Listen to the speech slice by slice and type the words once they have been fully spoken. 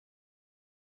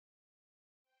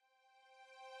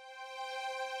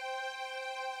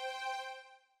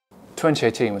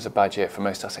2018 was a bad year for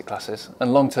most asset classes,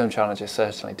 and long-term challenges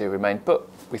certainly do remain, but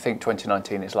we think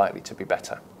 2019 is likely to be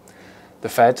better. The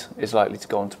Fed is likely to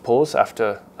go on to pause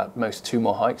after at most 2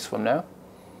 more hikes from now,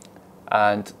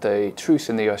 and the truce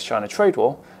in the US-China trade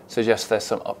war suggests there's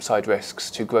some upside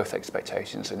risks to growth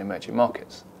expectations in emerging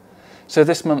markets. So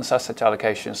this month's asset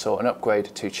allocation saw an upgrade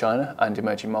to China and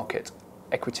emerging market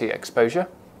equity exposure,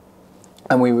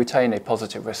 and we retain a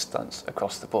positive risk stance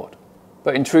across the board.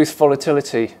 But in truth,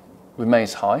 volatility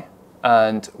remains high,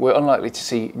 and we're unlikely to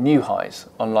see new highs,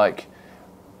 unlike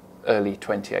early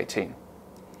 2018.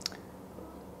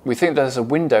 We think there's a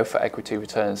window for equity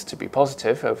returns to be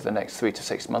positive over the next 3 to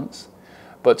 6 months,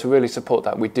 but to really support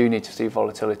that, we do need to see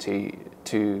volatility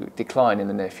to decline in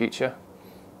the near future,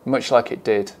 much like it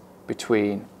did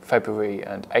between February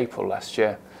and April last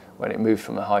year, when it moved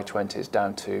from the high 20s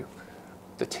down to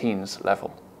the teens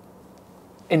level.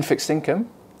 In fixed income,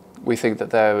 we think that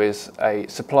there is a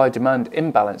supply-demand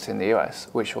imbalance in the US,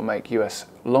 which will make US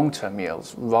long-term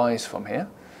yields rise from here.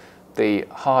 The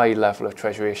high level of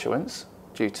Treasury issuance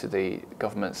due to the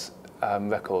government's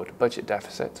record budget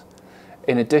deficit,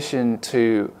 in addition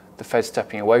to the Fed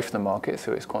stepping away from the market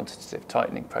through its quantitative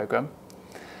tightening program,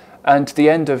 and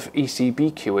the end of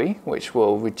ECB QE, which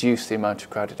will reduce the amount of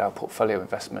crowded out portfolio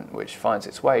investment which finds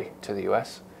its way to the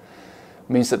US,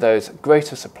 means that there is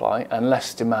greater supply and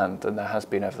less demand than there has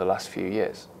been over the last few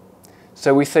years.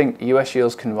 So we think US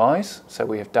yields can rise, so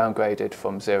we have downgraded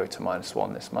from 0 to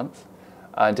 -1 this month,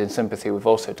 and in sympathy we've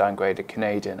also downgraded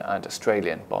Canadian and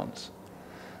Australian bonds.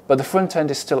 But the front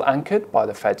end is still anchored by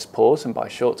the Fed's pause and by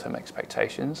short-term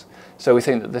expectations, so we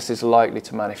think that this is likely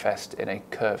to manifest in a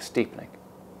curve steepening.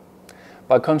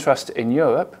 By contrast, in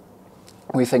Europe,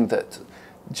 we think that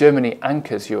Germany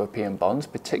anchors European bonds,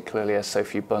 particularly as so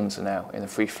few bonds are now in the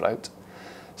free float.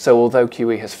 So although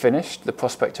QE has finished, the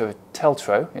prospect of a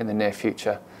TLTRO in the near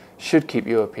future should keep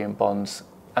European bonds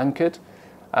anchored,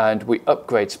 and we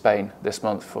upgrade Spain this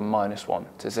month from -1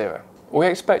 to 0. We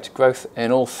expect growth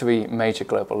in all 3 major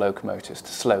global locomotives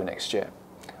to slow next year,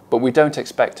 but we don't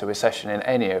expect a recession in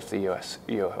any of the US,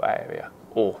 Euro area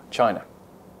or China.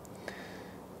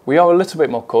 We are a little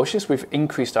bit more cautious. We've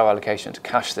increased our allocation to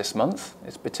cash this month.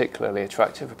 It's particularly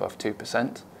attractive, above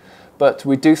 2%. But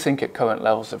we do think at current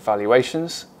levels of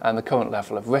valuations and the current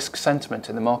level of risk sentiment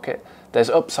in the market, there's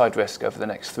upside risk over the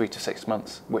next 3 to 6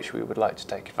 months, which we would like to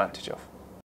take advantage of.